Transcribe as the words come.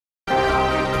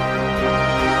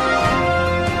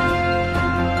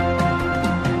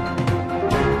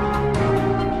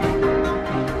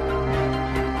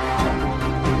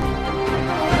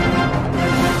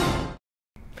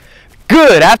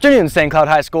Good afternoon, St. Cloud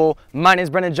High School. My name is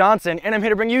Brendan Johnson, and I'm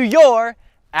here to bring you your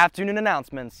afternoon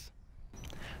announcements.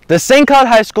 The St. Cloud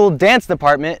High School Dance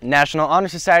Department, National Honor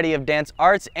Society of Dance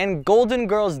Arts, and Golden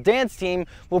Girls Dance Team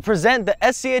will present the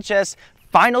SCHS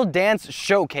Final Dance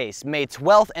Showcase May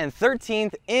 12th and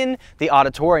 13th in the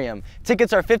auditorium.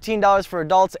 Tickets are $15 for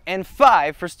adults and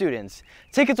 $5 for students.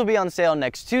 Tickets will be on sale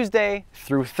next Tuesday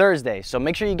through Thursday, so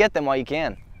make sure you get them while you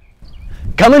can.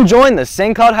 Come and join the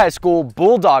St. Cloud High School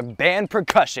Bulldog Band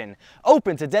Percussion,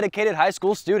 open to dedicated high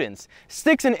school students.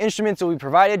 Sticks and instruments will be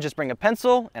provided, just bring a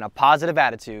pencil and a positive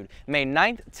attitude. May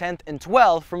 9th, 10th, and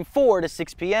 12th from 4 to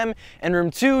 6 p.m. in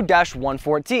room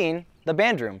 2-114, the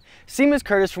band room. See Ms.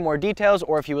 Curtis for more details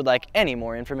or if you would like any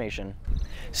more information.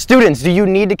 Students, do you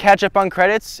need to catch up on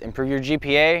credits, improve your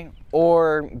GPA,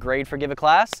 or grade forgive a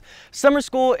class? Summer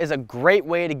school is a great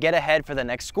way to get ahead for the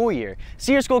next school year.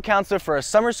 See your school counselor for a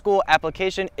summer school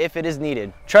application if it is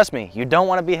needed. Trust me, you don't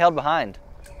want to be held behind.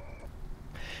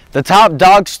 The Top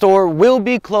Dog store will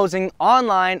be closing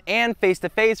online and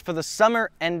face-to-face for the summer,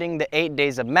 ending the 8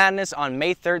 Days of Madness on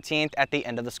May 13th at the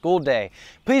end of the school day.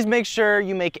 Please make sure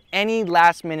you make any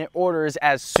last-minute orders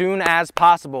as soon as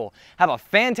possible. Have a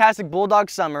fantastic Bulldog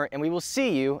summer, and we will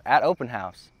see you at Open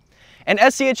House. And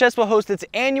SCHS will host its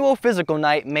annual physical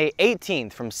night May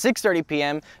 18th from 6:30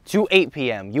 p.m. to 8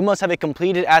 p.m. You must have a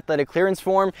completed athletic clearance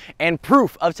form and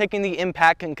proof of taking the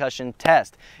impact concussion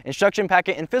test. Instruction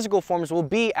packet and physical forms will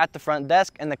be at the front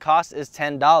desk and the cost is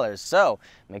 $10. So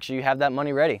make sure you have that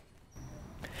money ready.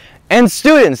 And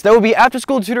students, there will be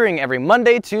after-school tutoring every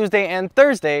Monday, Tuesday, and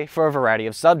Thursday for a variety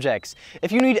of subjects.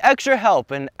 If you need extra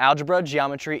help in algebra,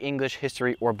 geometry, English,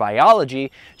 history, or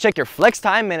biology, check your Flex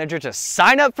Time Manager to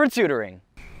sign up for tutoring.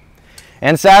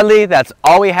 And sadly, that's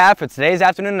all we have for today's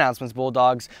afternoon announcements,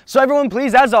 Bulldogs. So everyone,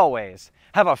 please, as always,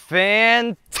 have a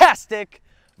fantastic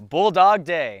Bulldog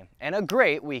Day and a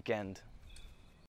great weekend.